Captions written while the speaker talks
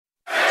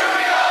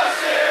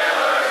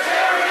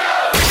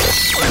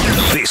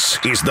This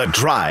is The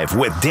Drive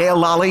with Dale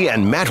Lally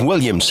and Matt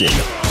Williamson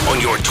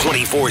on your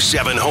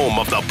 24/7 home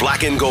of the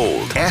black and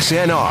gold.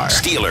 SNR,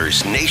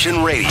 Steelers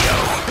Nation Radio.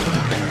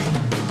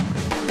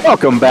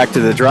 Welcome back to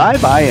The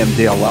Drive. I am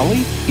Dale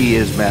Lally. He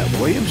is Matt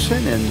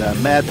Williamson.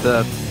 And Matt,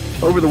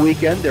 over the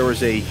weekend, there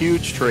was a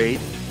huge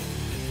trade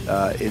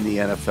in the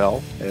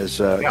NFL as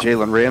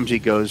Jalen Ramsey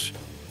goes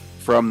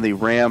from the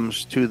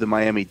Rams to the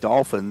Miami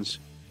Dolphins.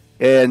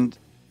 And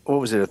what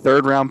was it, a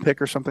third-round pick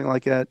or something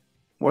like that?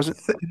 Was it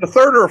the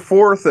third or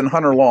fourth? And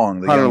Hunter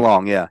Long.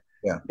 Long, yeah.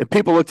 Yeah. And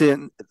people looked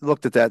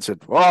at that and said,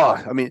 "Oh,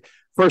 I mean,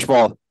 first of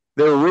all,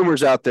 there were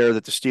rumors out there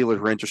that the Steelers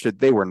were interested.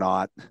 They were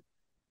not."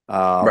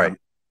 Right.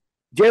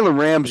 Jalen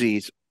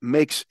Ramsey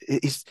makes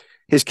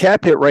his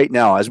cap hit right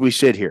now, as we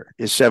sit here,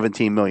 is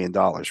 $17 million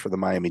for the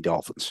Miami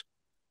Dolphins.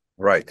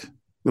 Right.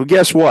 Well,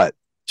 guess what?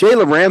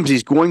 Jalen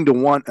Ramsey's going to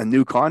want a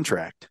new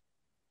contract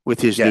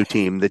with his new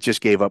team that just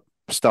gave up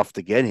stuff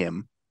to get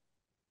him.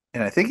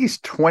 And I think he's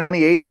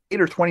 28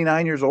 or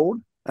 29 years old.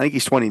 I think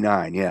he's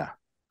 29, yeah.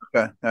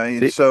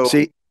 Okay.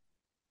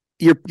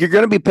 You're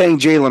going to be paying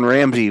Jalen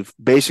Ramsey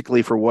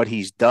basically for what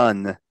he's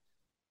done,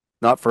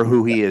 not for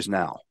who he is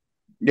now.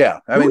 Yeah.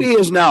 Who he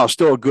is now is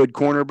still a good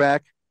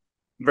cornerback.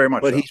 Very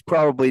much But so. he's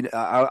probably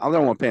I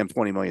don't want to pay him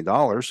 $20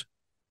 million.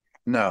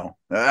 No.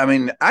 I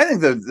mean, I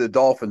think the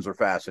Dolphins are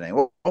fascinating.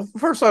 Well,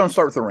 first, I want to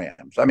start with the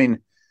Rams. I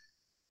mean,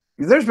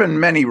 there's been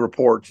many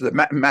reports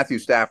that Matthew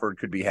Stafford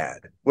could be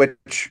had,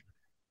 which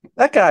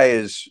that guy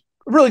is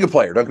a really good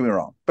player, don't get me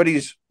wrong. But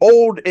he's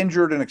old,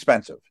 injured, and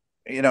expensive,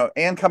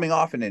 and coming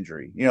off an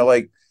injury. Are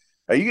you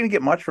going to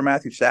get much for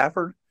Matthew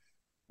Stafford?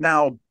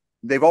 Now,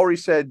 they've already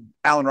said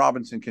Allen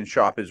Robinson can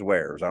shop his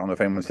wares. I don't know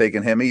if anyone's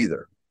taking him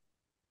either.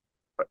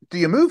 But do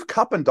you move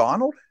Kupp and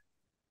Donald?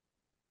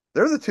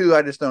 They're the two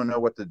I just don't know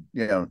what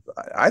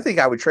I think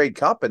I would trade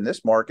Kupp in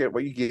this market.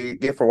 What you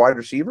get for wide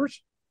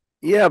receivers?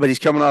 Yeah, but he's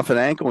coming off an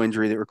ankle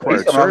injury that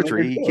required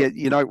surgery.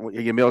 You're going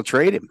to be able to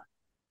trade him.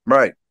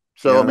 Right.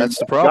 So that's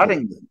the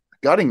problem.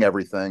 Gutting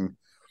everything.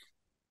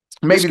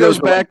 Maybe goes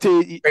back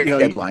to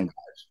headline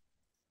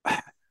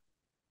guys.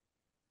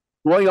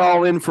 Going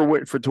all in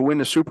to win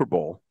the Super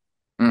Bowl.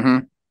 Mm-hmm.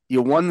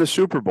 You won the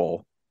Super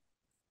Bowl,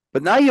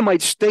 but now you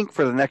might stink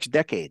for the next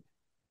decade.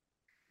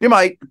 You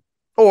might,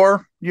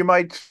 or you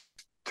might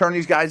turn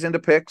these guys into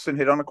picks and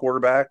hit on a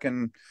quarterback.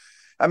 And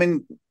I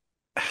mean,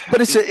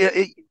 but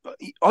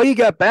all you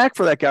got back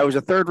for that guy was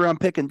a third-round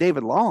pick and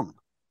David Long.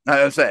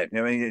 I was saying,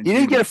 you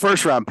didn't get a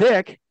first-round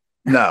pick.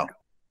 No,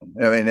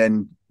 I mean,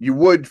 and you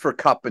would for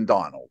Kupp and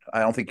Donald.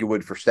 I don't think you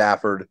would for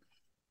Stafford,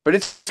 but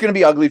it's going to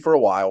be ugly for a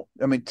while.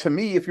 I mean, to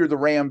me, if you're the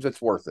Rams,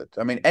 it's worth it.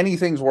 I mean,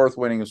 anything's worth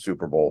winning a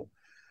Super Bowl.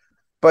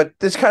 But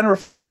this kind of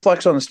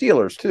reflects on the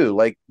Steelers too.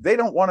 Like, they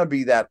don't want to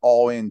be that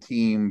all-in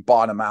team,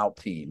 bottom-out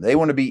team. They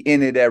want to be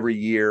in it every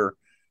year.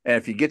 And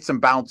if you get some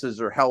bounces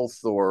or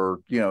health,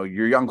 or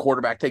your young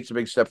quarterback takes a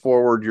big step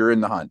forward, you're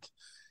in the hunt.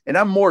 And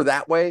I'm more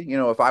that way.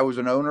 If I was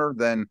an owner,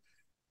 then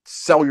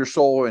sell your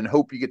soul and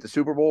hope you get the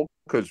Super Bowl,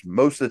 because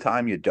most of the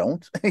time you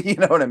don't. You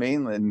know what I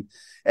mean?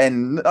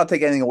 And not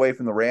take anything away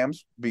from the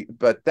Rams,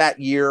 but that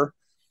year,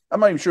 I'm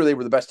not even sure they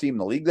were the best team in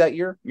the league that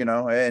year.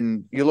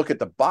 And you look at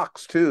the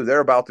Bucs too; they're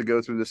about to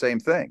go through the same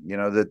thing.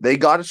 That they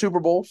got a Super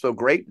Bowl, so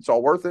great, it's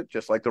all worth it,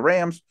 just like the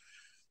Rams.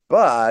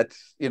 But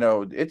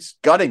it's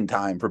gutting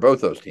time for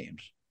both those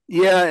teams.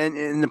 Yeah,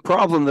 and the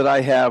problem that I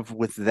have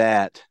with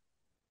that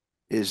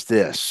is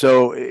this.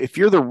 So if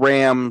you're the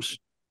Rams,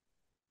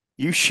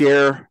 you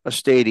share a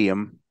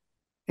stadium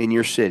in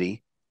your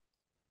city,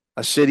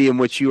 a city in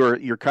which you're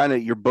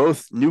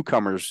both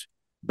newcomers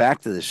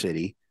back to the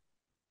city.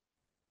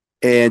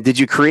 And did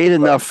you create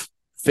enough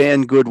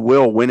fan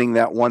goodwill winning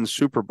that one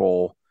Super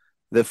Bowl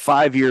that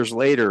 5 years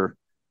later,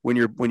 when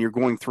you're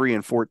going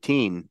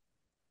 3-14,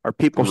 are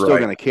people still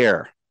going to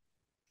care?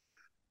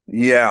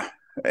 Yeah,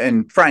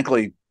 and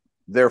frankly,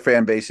 their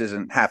fan base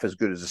isn't half as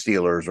good as the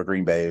Steelers or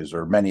Green Bay's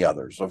or many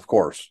others, of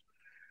course.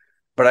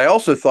 But I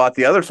also thought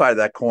the other side of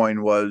that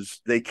coin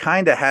was they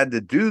kind of had to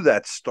do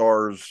that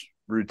stars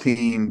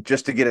routine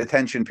just to get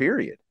attention,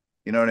 period.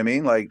 You know what I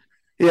mean? Like,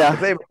 yeah, if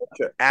they have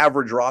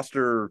average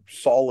roster,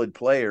 solid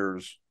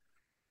players,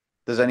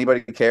 does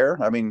anybody care?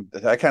 I mean,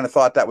 I kind of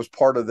thought that was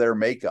part of their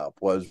makeup,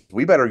 was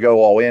we better go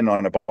all in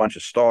on a bunch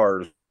of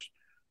stars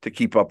to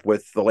keep up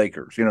with the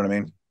Lakers. You know what I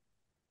mean?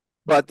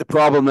 But the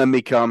problem then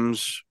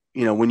becomes,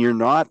 when you're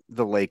not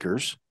the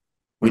Lakers,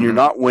 when you're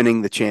not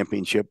winning the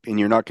championship and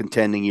you're not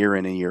contending year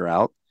in and year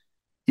out,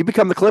 you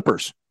become the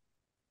Clippers,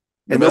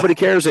 and nobody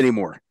cares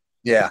anymore.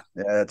 Yeah,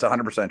 that's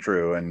 100%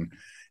 true. And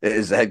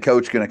is the head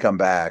coach going to come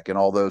back and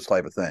all those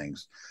type of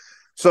things?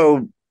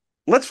 So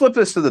let's flip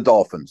this to the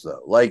Dolphins,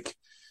 though. Like,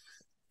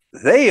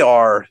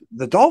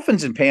 the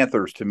Dolphins and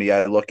Panthers, to me,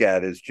 I look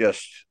at as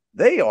just,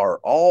 they are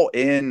all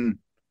in,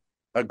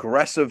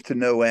 aggressive to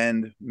no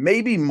end,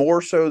 maybe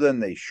more so than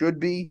they should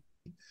be.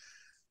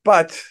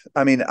 But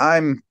I mean,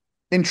 I'm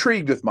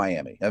intrigued with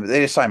Miami. I mean,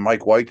 they just signed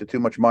Mike White to too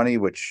much money,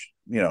 which,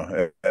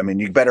 I mean,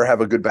 you better have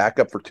a good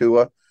backup for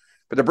Tua,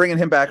 but they're bringing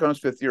him back on his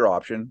 5th-year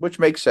option, which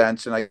makes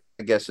sense. And I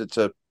guess it's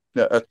a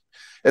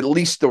at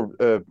least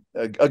a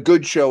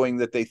good showing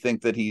that they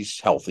think that he's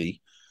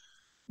healthy.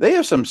 They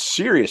have some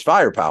serious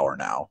firepower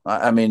now.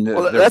 I mean,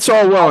 well, that's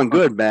all well and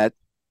good, Matt.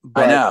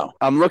 But I know.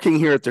 I'm looking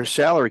here at their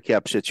salary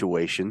cap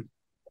situation.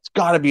 It's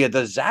got to be a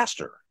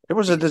disaster. It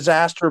was a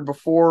disaster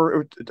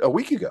before a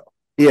week ago.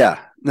 Yeah.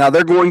 Now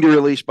they're going to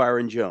release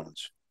Byron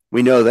Jones.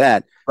 We know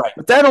that. Right.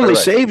 But that only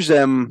saves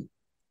them.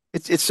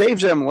 It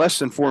saves them less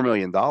than $4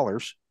 million.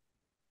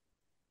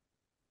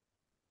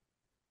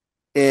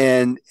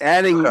 And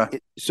adding,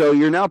 so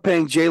you're now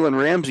paying Jalen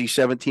Ramsey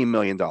 $17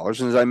 million.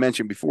 And as I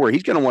mentioned before,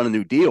 he's going to want a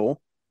new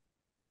deal.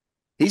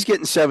 He's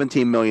getting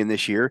 $17 million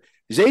this year.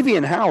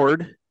 Xavier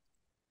Howard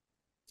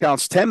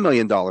counts $10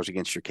 million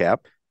against your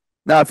cap.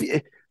 Now,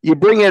 if you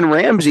bring in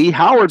Ramsey,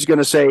 Howard's going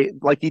to say,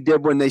 like he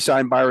did when they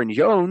signed Byron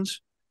Jones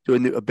to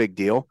a big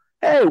deal,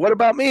 hey, what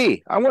about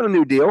me? I want a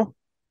new deal.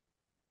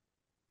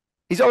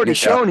 He's already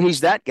shown he's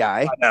that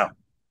guy. I know.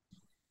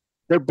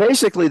 They're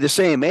basically the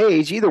same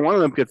age. Either one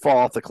of them could fall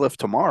off the cliff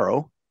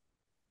tomorrow.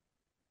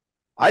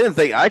 I didn't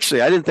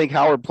think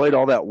Howard played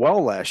all that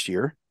well last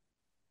year.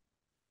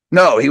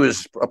 No, he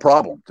was a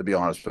problem, to be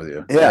honest with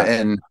you. Yeah.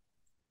 And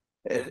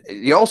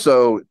you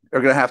also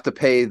are going to have to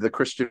pay the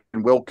Christian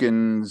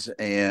Wilkins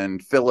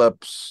and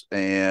Phillips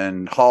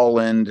and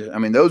Holland. I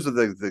mean, those are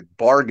the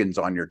bargains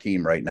on your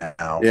team right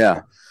now.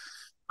 Yeah.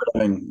 I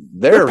mean,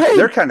 they're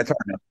kind of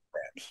turning up the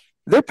Rams.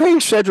 They're paying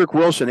Cedric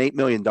Wilson $8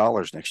 million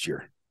next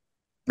year.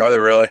 Are they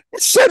really?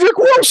 It's Cedric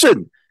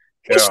Wilson.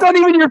 He's not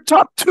even your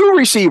top two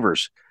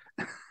receivers.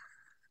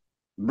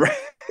 What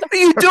are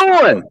you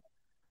doing?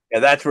 Yeah,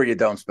 that's where you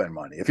don't spend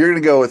money. If you're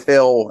going to go with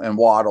Hill and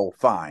Waddle,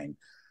 fine.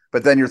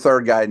 But then your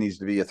third guy needs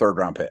to be a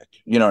third-round pick.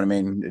 You know what I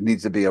mean? It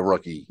needs to be a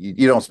rookie.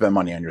 You don't spend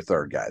money on your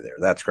third guy there.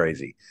 That's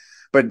crazy.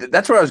 But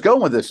that's where I was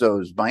going with this, though,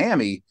 is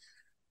Miami,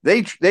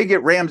 they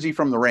get Ramsey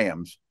from the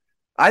Rams.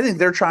 I think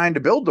they're trying to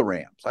build the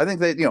Rams. I think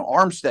that,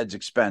 Armstead's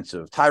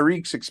expensive.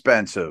 Tyreek's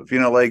expensive.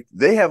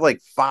 They have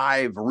like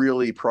 5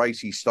 really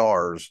pricey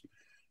stars,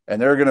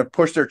 and they're going to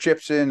push their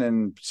chips in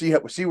and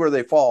see where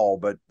they fall.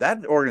 But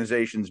that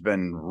organization's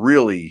been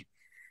really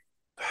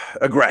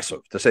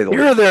aggressive, to say the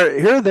least.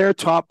 Here are their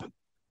top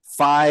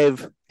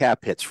 5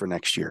 cap hits for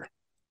next year.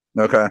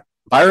 Okay.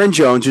 Byron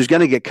Jones, who's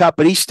going to get cut,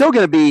 but he's still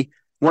going to be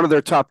one of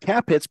their top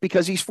cap hits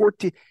because it's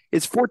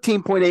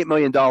 $14.8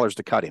 million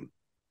to cut him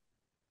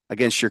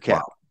against your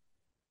cap.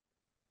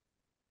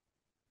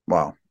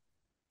 Wow.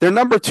 Their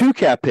number 2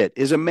 cap hit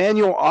is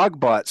Emmanuel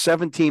Ogbah,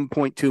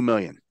 $17.2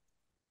 million.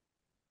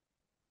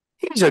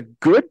 He's a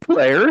good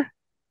player.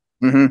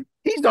 Mm-hmm.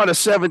 He's not a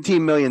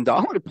 $17 million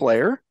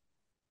player.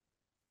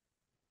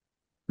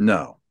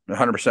 No,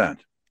 100%.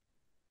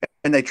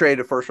 And they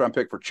traded a first-round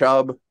pick for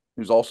Chubb,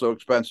 who's also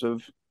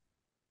expensive.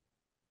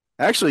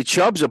 Actually,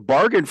 Chubb's a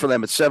bargain for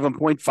them at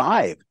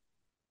 7.5.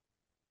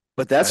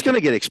 But that's going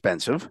to get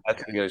expensive.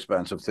 That's going to get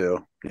expensive,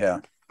 too. Yeah.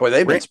 Boy,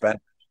 they've been spent.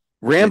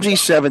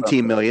 Ramsey's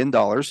 $17 million.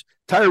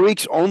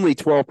 Tyreek's only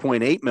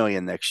 $12.8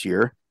 million next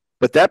year.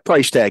 But that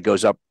price tag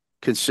goes up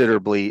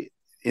considerably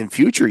in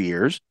future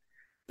years.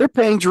 They're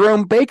paying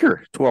Jerome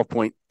Baker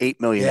 $12.8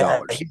 million.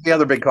 Yeah, he's the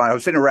other big contract. I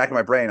was sitting there racking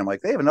my brain. I'm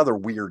like, they have another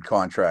weird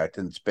contract,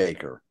 and it's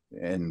Baker.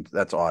 And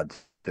that's odd,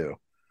 too.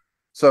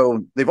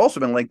 So they've also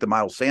been linked to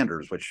Miles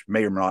Sanders, which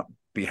may or not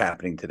be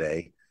happening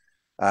today.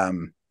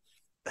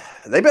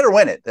 They better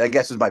win it, I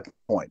guess, is my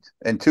point.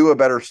 And Tua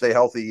better stay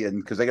healthy,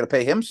 and because they got to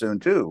pay him soon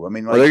too. I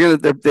mean,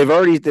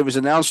 it was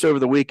announced over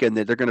the weekend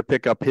that they're going to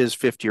pick up his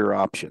 5th-year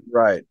option.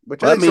 Right.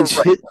 Which that means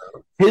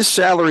his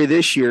salary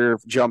this year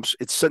jumps.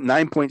 It's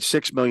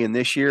 $9.6 million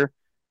this year.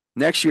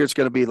 Next year it's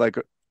going to be like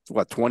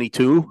what,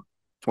 22,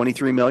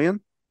 23 million?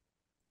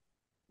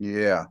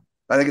 Yeah,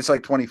 I think it's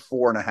like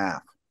 24.5.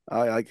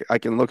 I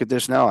can look at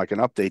this now. I can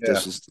update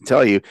this and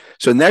tell you.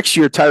 So next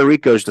year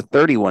Tyreek goes to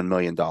 $31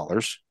 million.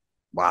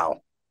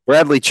 Wow.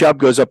 Bradley Chubb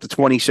goes up to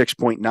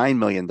 $26.9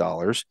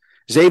 million.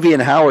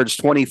 Xavier Howard's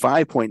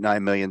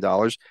 $25.9 million.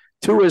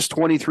 Tua is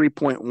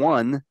 $23.1.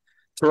 Teron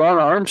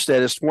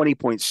Armstead is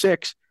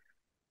 $20.6.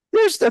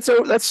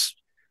 That's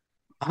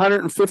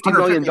 $150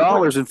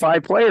 million in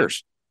 5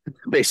 players,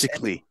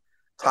 basically.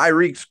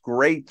 Tyreek's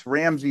great.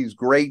 Ramsey's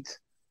great.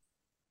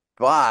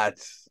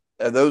 But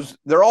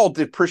they're all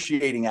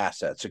depreciating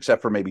assets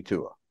except for maybe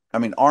Tua. I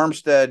mean,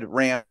 Armstead,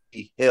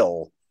 Ramsey,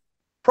 Hill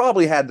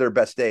probably had their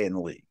best day in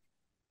the league.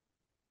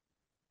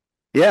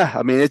 Yeah,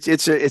 I mean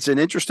it's an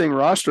interesting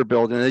roster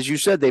build, and as you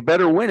said, they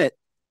better win it.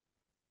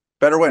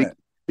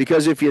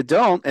 Because if you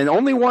don't, and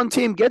only one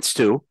team gets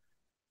to,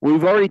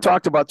 we've already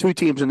talked about 2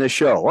 teams in this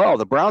show. Well,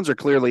 the Browns are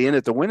clearly in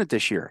it to win it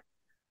this year.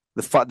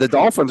 The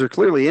Dolphins are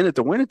clearly in it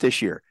to win it this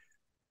year.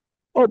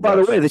 Oh, by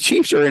the way, the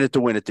Chiefs are in it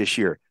to win it this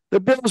year. The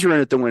Bills are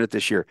in it to win it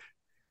this year.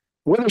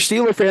 Whether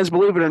Steeler fans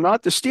believe it or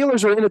not, the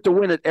Steelers are in it to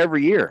win it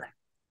every year.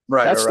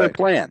 Right, that's their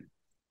plan.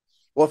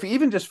 Well, if you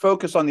even just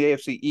focus on the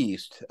AFC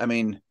East, I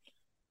mean,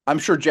 I'm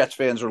sure Jets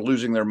fans are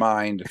losing their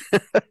mind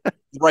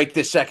right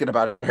this second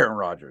about Aaron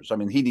Rodgers. I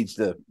mean, he needs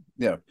to,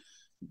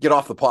 get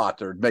off the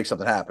pot or make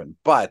something happen.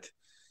 But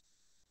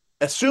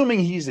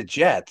assuming he's a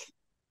Jet,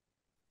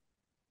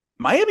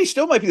 Miami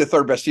still might be the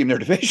third best team in their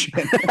division.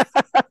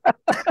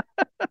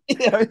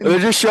 They're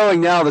just showing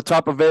now the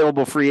top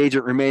available free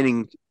agent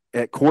remaining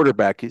at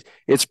quarterback.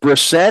 It's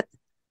Brissett,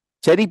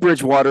 Teddy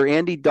Bridgewater,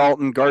 Andy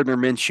Dalton, Gardner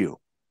Minshew.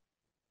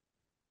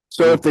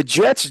 So if the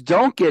Jets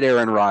don't get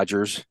Aaron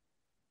Rodgers,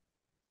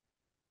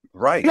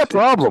 right, you got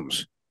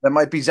problems. That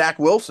might be Zach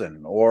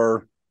Wilson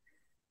or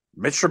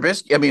Mitch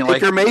Trubisky. I mean,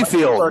 Baker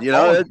Mayfield,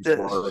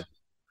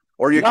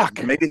 or you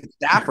maybe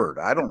Stafford.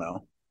 I don't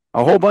know.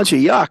 A whole bunch of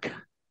yuck.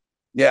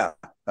 Yeah,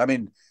 I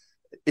mean,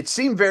 it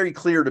seemed very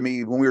clear to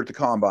me when we were at the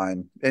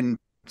Combine, and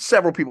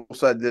several people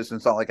said this, and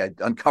it's not like I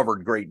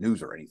uncovered great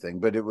news or anything,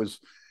 but it was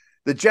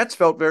the Jets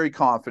felt very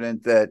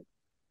confident that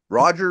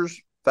Rodgers,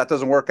 if that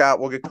doesn't work out,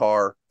 we'll get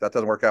Carr. If that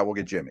doesn't work out, we'll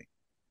get Jimmy.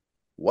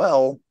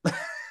 Well,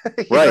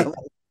 right.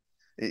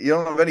 You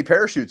don't have any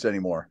parachutes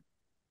anymore.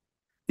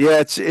 Yeah,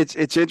 it's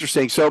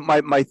interesting. So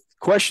my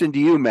question to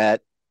you,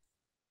 Matt,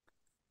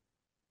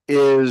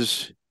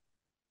 is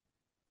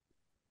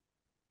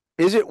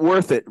it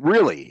worth it,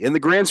 really, in the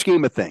grand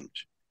scheme of things,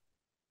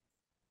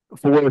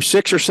 for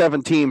 6 or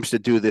 7 teams to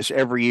do this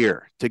every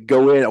year, to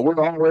go in?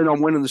 We're all in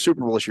on winning the Super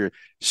Bowl this year.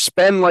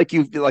 Spend like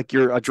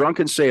you're a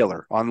drunken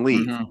sailor on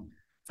leave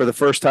for the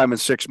first time in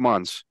 6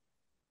 months,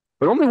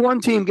 but only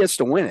one team gets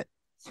to win it.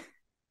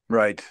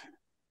 Right.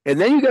 And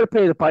then you got to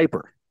pay the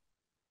piper.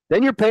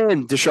 Then you're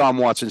paying Deshaun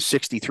Watson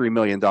 $63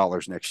 million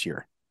next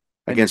year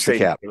against the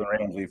cap.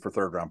 Ramsey for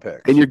third-round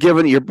picks. And you're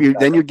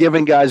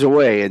giving guys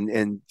away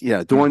and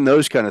doing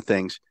those kind of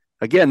things.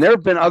 Again, there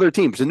have been other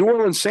teams. The New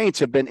Orleans Saints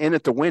have been in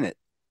it to win it.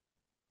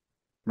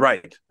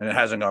 Right. And it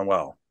hasn't gone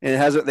well.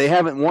 And they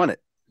haven't won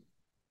it.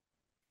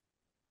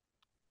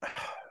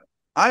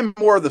 I'm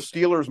more of the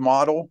Steelers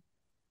model,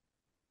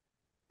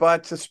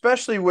 but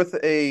especially with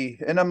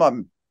and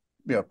I'm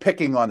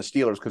picking on the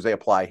Steelers because they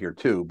apply here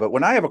too. But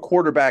when I have a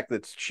quarterback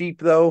that's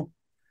cheap, though,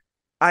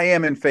 I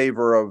am in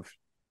favor of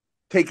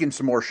taking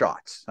some more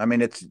shots. I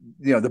mean, it's,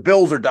 the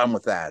Bills are done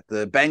with that.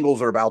 The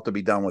Bengals are about to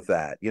be done with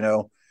that,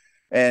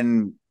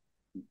 and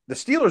the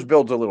Steelers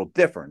build's a little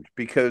different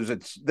because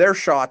their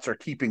shots are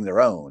keeping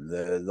their own,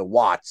 the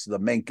Watts, the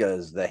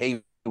Minkas, the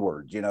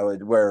Haywards,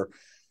 where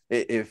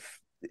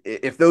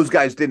if those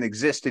guys didn't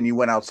exist and you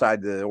went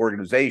outside the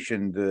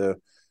organization to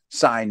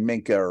sign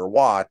Minka or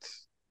Watt,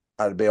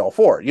 I'd be all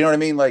for it. You know what I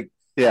mean? Like,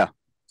 yeah.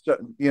 So,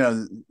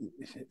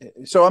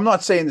 so I'm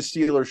not saying the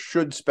Steelers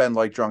should spend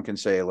like drunken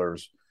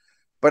sailors,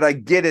 but I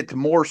get it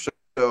more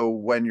so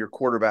when your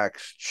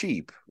quarterback's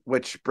cheap,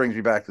 which brings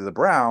me back to the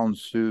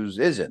Browns, whose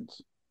isn't.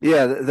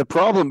 Yeah. The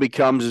problem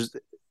becomes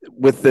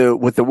with the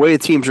way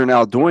teams are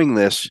now doing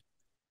this,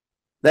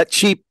 that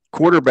cheap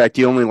quarterback,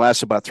 he only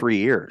lasts about 3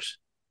 years.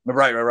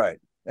 Right.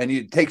 And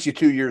it takes you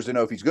 2 years to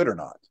know if he's good or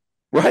not.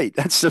 Right.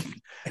 That's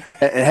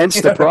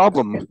hence the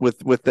problem with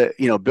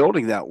the,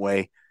 building that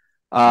way.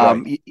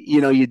 Right.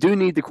 You do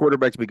need the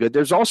quarterback to be good.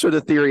 There's also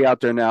the theory out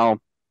there now,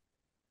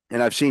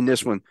 and I've seen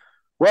this one.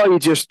 Well, you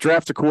just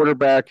draft a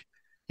quarterback,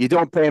 you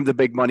don't pay him the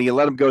big money, you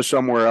let him go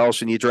somewhere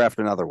else, and you draft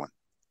another one.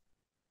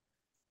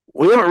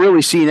 We haven't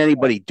really seen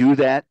anybody do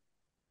that.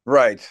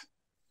 Right.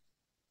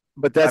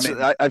 But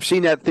I've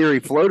seen that theory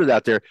floated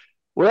out there.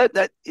 Well,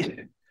 that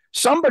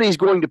somebody's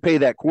going to pay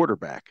that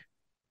quarterback,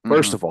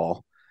 first of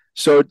all.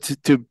 So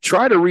to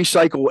try to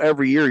recycle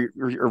every year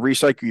or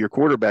recycle your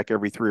quarterback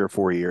every 3 or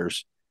 4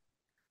 years.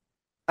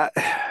 I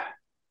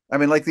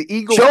mean, like the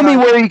Eagles. Show me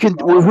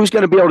who's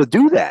going to be able to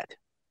do that.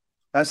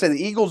 I say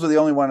the Eagles are the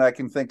only one I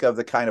can think of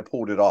that kind of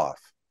pulled it off.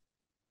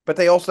 But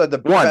they also had the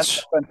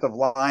best offensive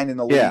line in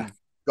the league: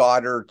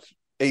 Goddard,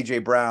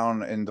 AJ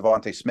Brown, and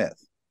Devontae Smith.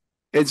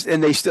 And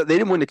they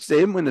didn't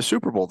win the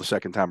Super Bowl the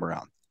second time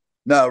around.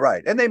 No,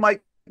 right, and they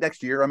might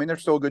next year. I mean, they're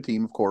still a good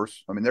team, of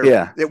course. I mean,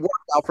 it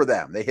worked out for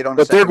them. They hit on,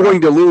 but they're going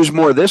to lose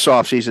more this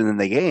offseason than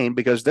they gain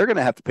because they're going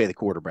to have to pay the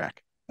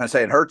quarterback. I'm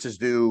saying Hurts is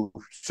due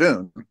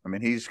soon. I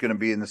mean, he's going to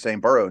be in the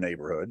same Burrow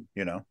neighborhood,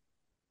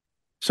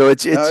 So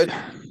it's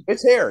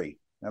hairy.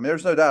 I mean,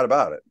 there's no doubt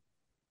about it.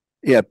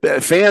 Yeah,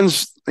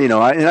 fans, and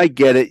I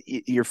get it.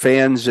 You're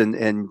fans,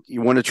 and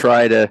you want to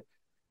try to,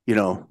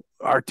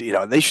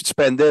 they should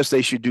spend this,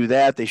 they should do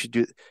that, they should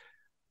do.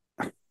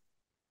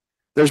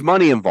 There's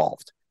money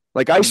involved.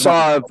 Like I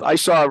saw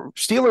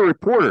Steeler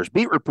reporters,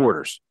 beat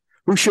reporters,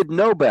 who should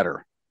know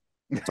better,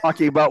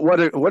 talking about what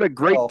a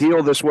great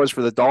deal this was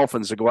for the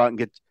Dolphins to go out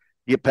and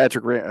get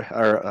Patrick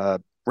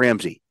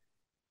Ramsey.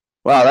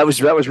 Wow, that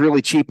was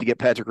really cheap to get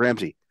Patrick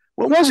Ramsey.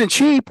 Well, it wasn't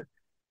cheap.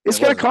 It's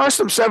going to cost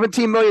them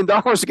 $17 million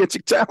to get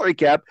the salary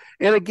cap,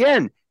 and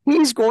again,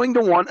 he's going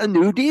to want a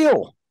new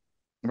deal.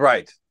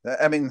 Right.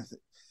 I mean,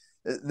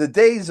 the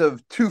days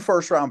of 2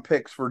 first-round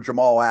picks for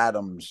Jamal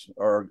Adams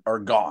are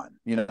gone.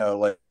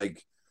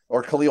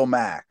 Or Khalil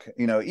Mack.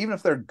 Even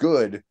if they're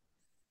good,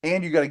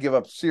 and you got to give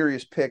up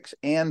serious picks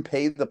and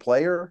pay the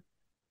player,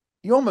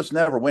 you almost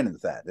never win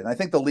with that. And I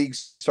think the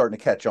league's starting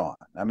to catch on.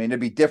 I mean, it'd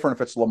be different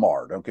if it's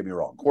Lamar. Don't get me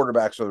wrong.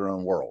 Quarterbacks are their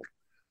own world.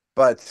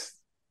 But,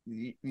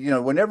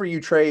 whenever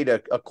you trade a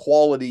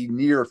quality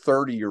near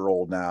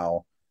 30-year-old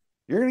now,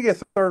 you're going to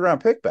get a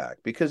third-round pick back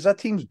because that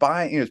team's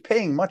buying, is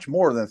paying much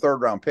more than a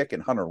third-round pick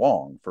in Hunter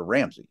Long for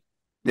Ramsey.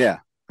 Yeah.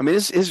 I mean,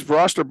 his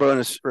roster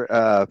bonus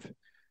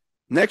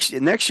next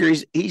year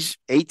he's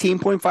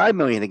 18.5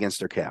 million against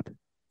their cap.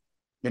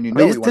 And you I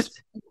know mean, he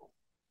wants.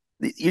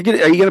 are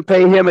you gonna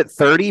pay him at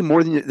 30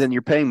 more than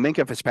you're paying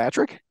Minkah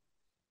Fitzpatrick?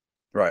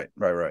 Right.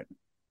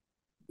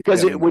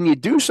 Because Yeah, I mean, when you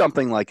do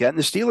something like that, and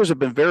the Steelers have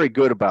been very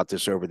good about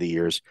this over the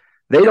years,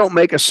 they don't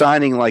make a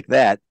signing like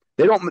that.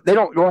 They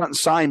don't go out and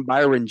sign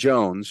Byron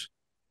Jones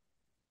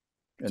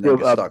and then to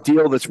get a stuck.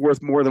 deal that's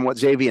worth more than what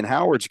Xavier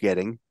Howard's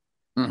getting,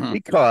 Mm-hmm.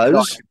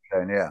 because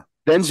Yeah.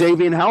 then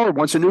Xavier Howard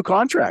wants a new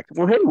contract.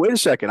 Well, hey, wait a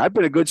second. I've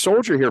been a good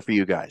soldier here for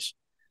you guys.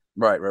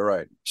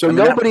 Right. So I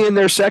mean, nobody in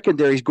their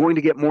secondary is going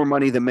to get more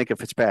money than Minkah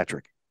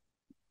Fitzpatrick.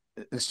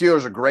 the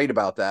Steelers are great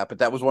about that, but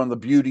that was one of the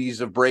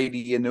beauties of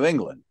Brady in New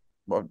England.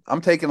 Well,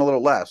 I'm taking a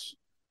little less,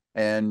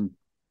 and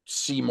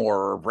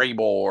Seymour or Vrabel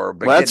or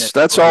Well, McGinnis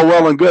that's or, all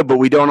well and good, but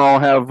we don't all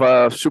have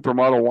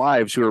supermodel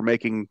wives who are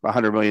making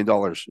 $100 million.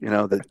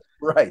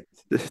 right.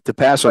 To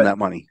pass on But that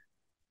money.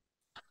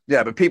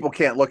 yeah, but people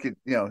can't look at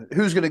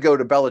who's going to go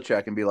to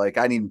Belichick and be like,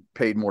 I need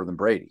paid more than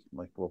Brady.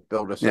 Like, well,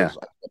 Bill just says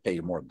I pay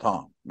you more than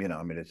Tom.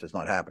 I mean, it's just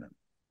not happening.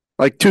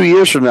 Like 2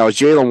 years from now, is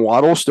Jalen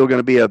Waddle still going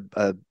to be a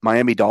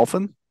Miami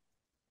Dolphin?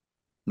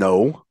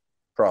 No,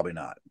 Probably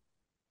not.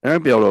 they're not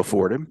going to be able to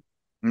afford him.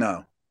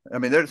 No, I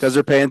mean, because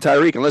they're paying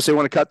Tyreek, unless they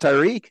want to cut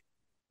Tyreek.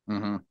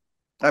 Mm-hmm.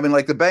 I mean,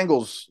 like the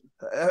Bengals.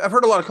 I've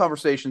heard a lot of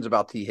conversations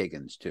about T.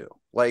 Higgins too.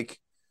 Like,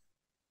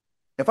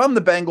 if I'm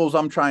the Bengals,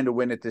 I'm trying to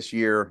win it this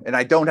year, and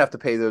I don't have to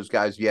pay those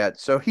guys yet,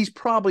 so he's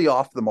probably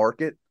off the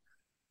market.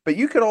 But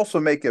you could also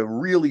make a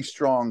really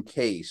strong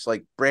case,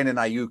 like Brandon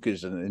Ayuk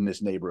is in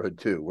this neighborhood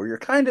too, where you're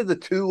kind of the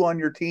two on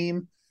your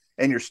team,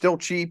 and you're still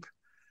cheap.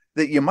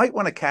 That you might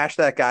want to cash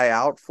that guy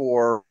out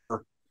for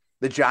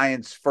the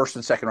Giants' first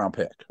and second round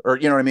pick, or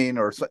you know what I mean,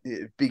 or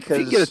because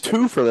you get a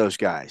 2 for those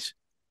guys,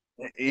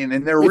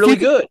 and they're really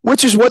good,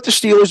 which is what the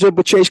Steelers did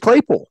with Chase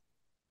Claypool.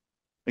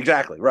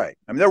 Exactly right.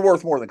 I mean, they're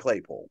worth more than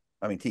Claypool.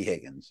 I mean, T.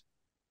 Higgins.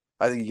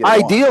 I think you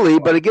get ideally,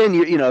 but again,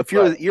 if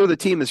you're the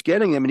team that's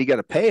getting him and you got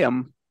to pay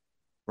him,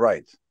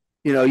 right?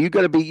 You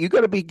got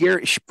to be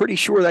pretty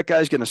sure that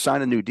guy's going to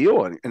sign a new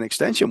deal, an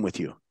extension with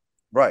you,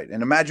 right?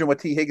 And imagine what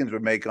T. Higgins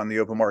would make on the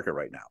open market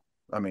right now.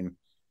 I mean,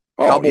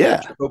 double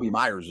what Jacoby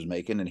Myers is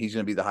making, and he's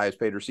going to be the highest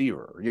paid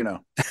receiver.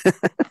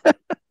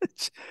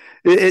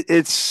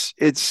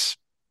 It's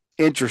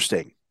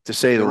interesting to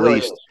say the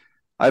least.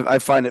 I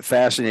find it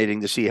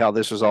fascinating to see how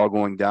this is all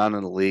going down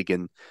in the league,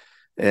 and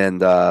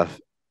I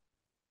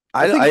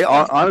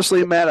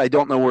honestly, Matt, I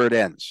don't know where it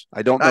ends.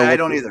 I don't know. I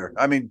don't either.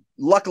 I mean,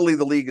 luckily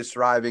the league is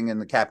thriving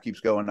and the cap keeps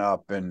going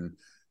up, and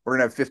we're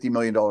gonna have $50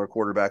 million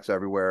quarterbacks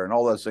everywhere, and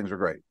all those things are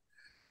great.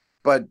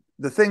 But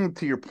the thing,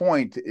 to your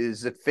point,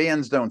 is that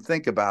fans don't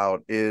think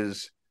about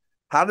is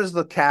how does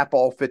the cap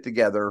all fit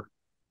together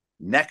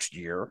next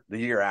year, the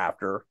year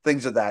after,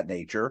 things of that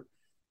nature,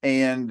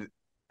 and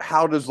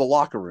how does the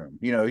locker room?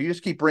 You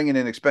just keep bringing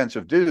in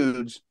expensive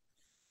dudes.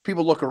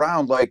 People look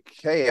around like,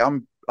 hey,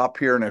 I'm up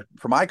here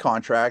for my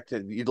contract.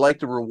 You'd like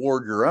to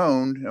reward your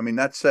own. I mean,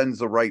 that sends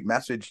the right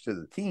message to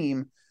the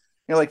team.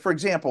 Like, for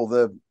example,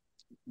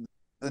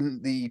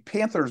 the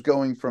Panthers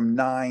going from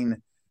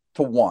 9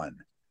 to 1.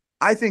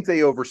 I think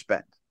they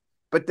overspent,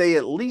 but they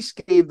at least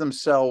gave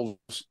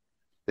themselves.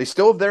 They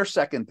still have their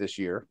second this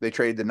year. They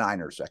traded the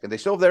Niners second. They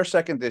still have their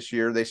second this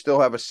year. They still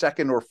have a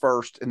second or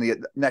first in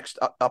the next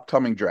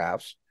upcoming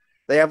drafts.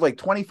 They have like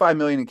 $25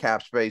 million in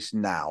cap space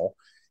now,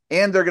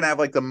 and they're going to have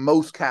like the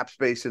most cap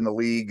space in the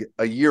league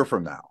a year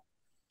from now.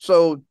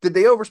 So did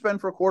they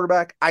overspend for a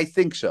quarterback? I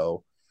think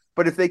so.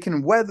 But if they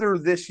can weather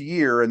this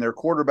year and their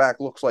quarterback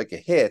looks like a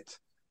hit,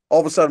 all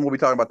of a sudden we'll be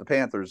talking about the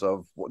Panthers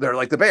they're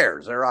like the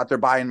Bears. They're out there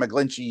buying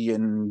McGlinchey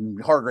and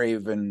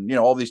Hargrave and,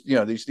 all these,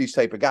 these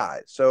type of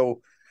guys.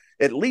 So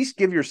at least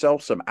give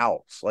yourself some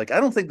outs. Like, I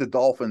don't think the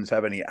Dolphins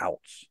have any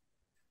outs.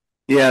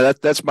 Yeah,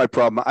 that's my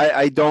problem.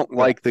 I don't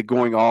like the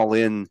going all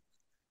in.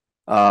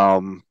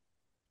 Again,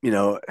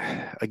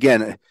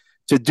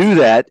 to do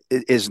that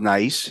is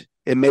nice.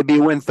 And maybe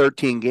you win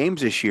 13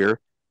 games this year,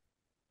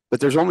 but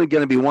there's only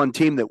going to be one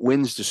team that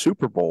wins the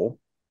Super Bowl.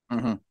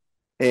 Mm-hmm.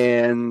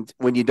 And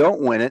when you don't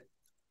win it,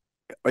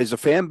 is the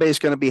fan base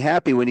going to be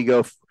happy when you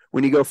go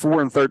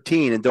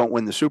 4-13 and don't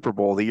win the Super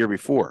Bowl the year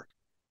before?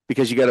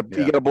 Because you got to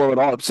blow it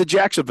all up. It's a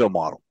Jacksonville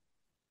model.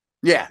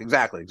 Yeah,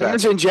 exactly.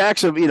 Fans in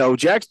Jacksonville,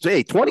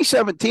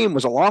 2017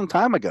 was a long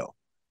time ago.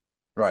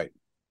 Right.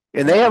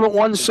 And they haven't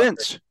won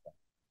since.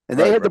 And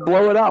they had to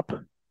blow it up.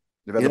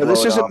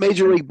 This isn't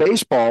Major League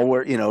Baseball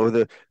where,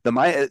 the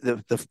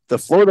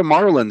Florida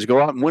Marlins go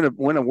out and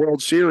win a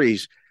World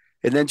Series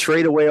and then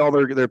trade away all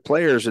their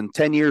players. And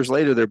 10 years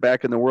later, they're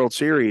back in the World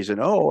Series.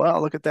 And, oh, wow,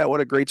 look at that.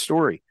 What a great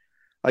story.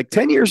 Like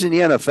 10 years in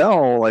the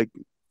NFL, like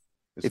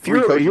if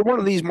you're one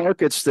of these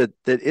markets that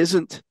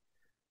isn't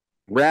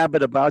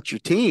rabid about your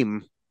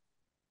team,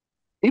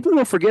 people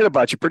will forget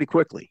about you pretty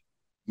quickly.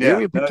 Yeah.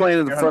 You'll be playing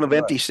in the front of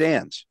empty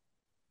stands.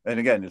 And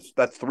again,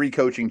 that's 3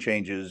 coaching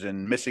changes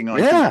and missing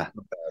on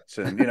bats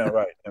and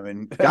right. I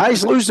mean,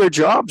 guys lose their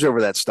jobs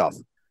over that stuff.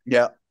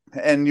 Yeah,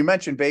 And you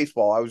mentioned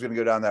baseball. I was going to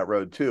go down that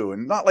road too.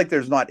 And not like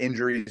there's not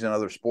injuries in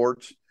other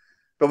sports,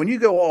 but when you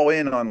go all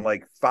in on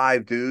like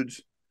 5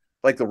 dudes,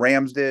 like the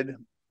Rams did,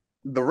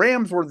 the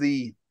Rams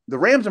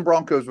and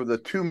Broncos were the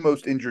 2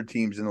 most injured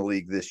teams in the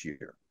league this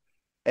year.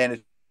 And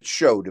it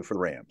showed for the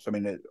Rams. I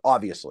mean,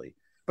 obviously.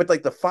 But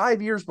like the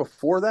 5 years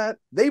before that,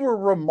 they were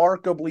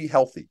remarkably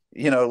healthy.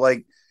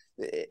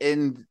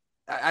 And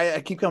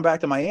I keep coming back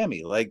to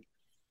Miami. Like,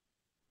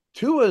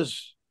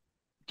 Tua's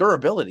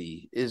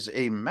durability is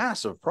a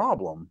massive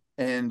problem,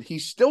 and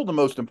he's still the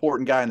most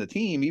important guy on the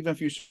team. Even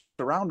if you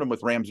surround him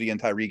with Ramsey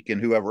and Tyreek and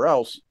whoever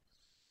else,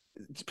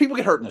 people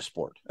get hurt in this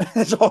sport.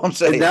 That's all I'm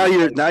saying.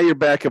 And now your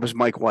backup is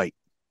Mike White.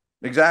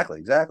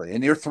 Exactly,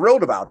 and you're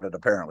thrilled about it.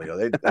 Apparently,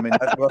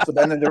 that must have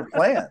been in their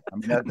plan.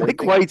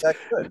 Mike White.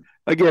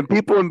 Again,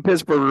 people in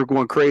Pittsburgh are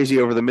going crazy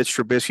over the Mitch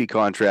Trubisky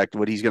contract,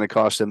 what he's going to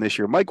cost them this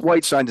year. Mike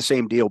White signed the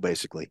same deal,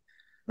 basically.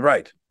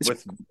 Right,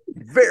 with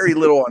very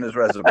little on his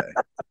resume.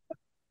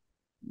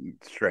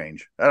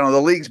 Strange. I don't know.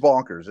 The league's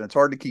bonkers, and it's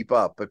hard to keep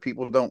up. But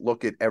people don't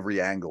look at every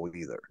angle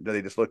either.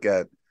 They just look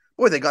at,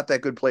 boy, they got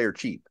that good player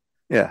cheap.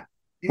 Yeah,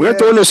 we're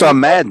doing this on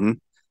Madden.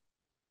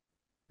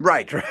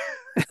 Right.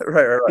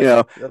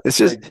 It's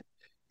just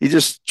you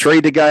just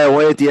trade the guy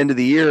away at the end of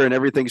the year, and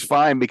everything's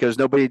fine because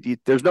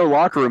there's no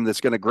locker room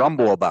that's going to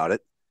grumble about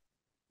it.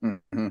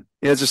 Mm-hmm.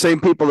 It's the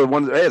same people that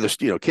want. Hey,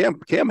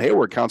 Cam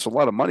Hayward counts a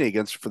lot of money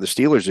for the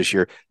Steelers this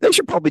year. They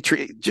should probably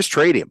just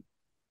trade him.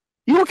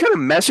 You know what kind of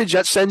message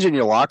that sends in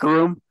your locker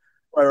room?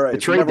 Right. To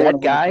trade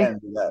that guy?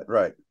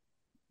 Right.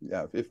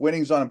 Yeah. If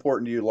winning's not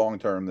important to you long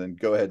term, then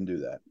go ahead and do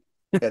that.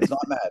 Yeah, it's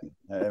not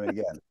Madden.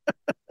 Again,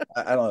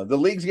 I don't know. The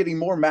league's getting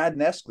more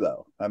Madden-esque,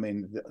 though. At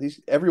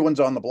least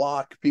everyone's on the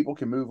block. People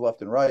can move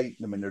left and right.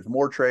 There's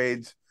more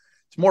trades.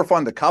 It's more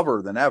fun to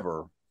cover than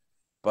ever.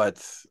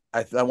 But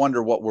I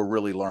wonder what we're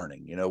really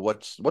learning.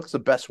 What's the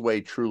best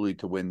way truly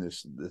to win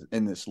this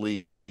in this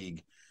league?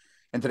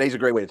 And today's a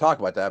great way to talk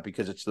about that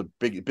because it's the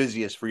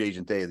busiest free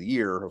agent day of the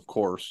year, of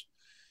course.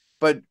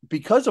 But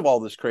because of all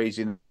this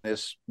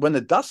craziness, when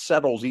the dust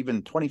settles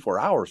even 24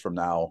 hours from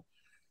now,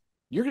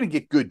 you're going to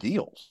get good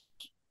deals.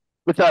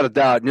 Without a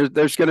doubt.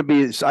 There's going to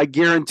be, I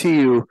guarantee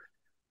you,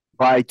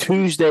 by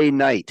Tuesday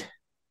night,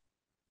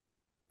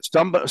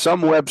 some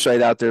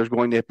website out there is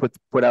going to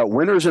put out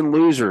winners and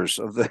losers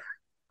of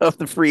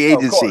the free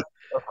agency.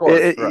 Of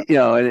course. Right.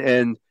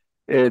 And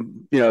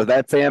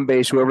that fan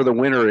base, whoever the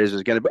winner is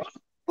going to be,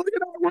 look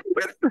at our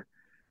winner.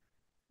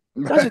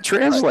 It doesn't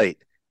translate.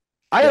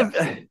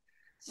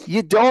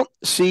 You don't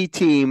see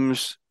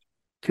teams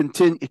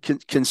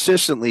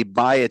consistently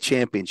buy a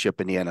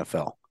championship in the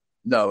NFL.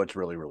 No, it's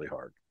really, really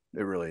hard.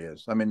 It really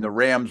is. The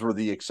Rams were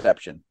the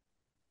exception.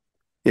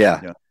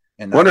 Yeah.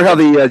 And wonder how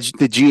the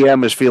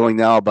GM is feeling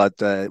now about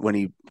when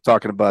he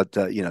talking about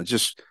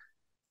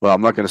well,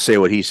 I'm not going to say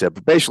what he said,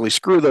 but basically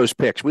screw those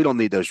picks. We don't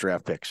need those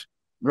draft picks.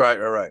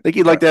 Right. Think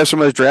you'd like to have some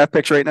of those draft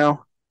picks right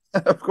now?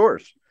 Of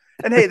course.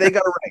 And hey, they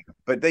got a ring,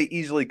 but they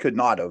easily could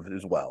not have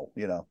as well.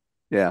 Yeah.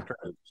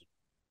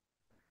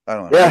 I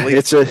don't know. Yeah,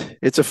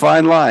 it's a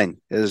fine line,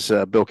 as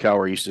Bill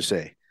Cowher used to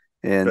say,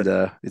 and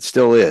it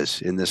still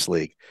is in this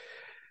league.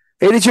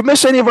 Hey, did you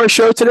miss any of our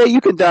show today?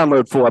 You can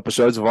download full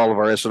episodes of all of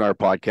our SNR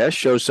podcasts,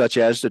 shows such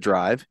as The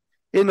Drive,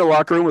 In the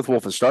Locker Room with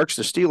Wolf and Starks,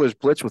 The Steelers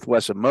Blitz with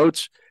Wes and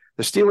Moats,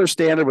 The Steelers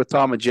Standard with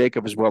Tom and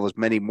Jacob, as well as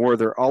many more.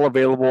 They're all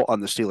available on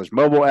the Steelers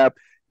mobile app,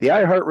 the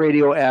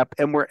iHeartRadio app,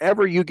 and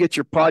wherever you get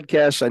your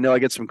podcasts. I know I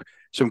get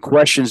some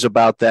questions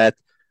about that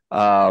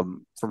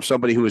from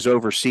somebody who is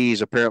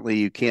overseas. Apparently,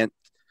 you can't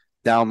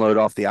download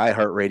off the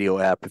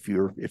iHeartRadio app if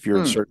you're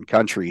in certain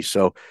countries.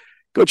 So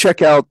go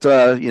check out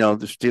the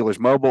Steelers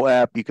mobile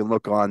app. You can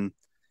look on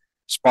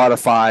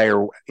Spotify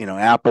or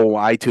Apple,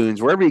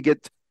 iTunes, wherever you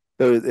get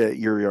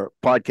your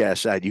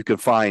podcast at. You can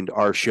find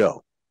our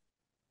show.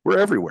 We're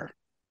everywhere.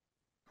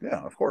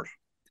 Yeah, of course.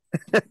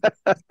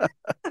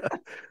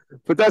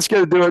 But that's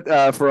going to do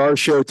it for our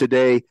show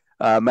today.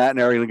 Matt and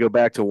I are going to go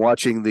back to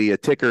watching the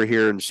ticker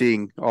here and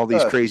seeing all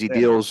these crazy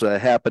deals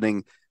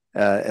happening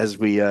as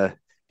we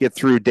get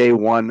through day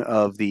one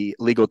of the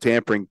legal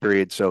tampering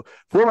period. So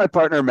for my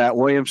partner, Matt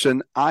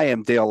Williamson, I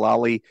am Dale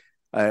Lally.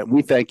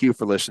 We thank you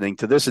for listening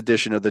to this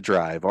edition of The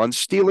Drive on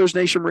Steelers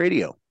Nation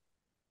Radio.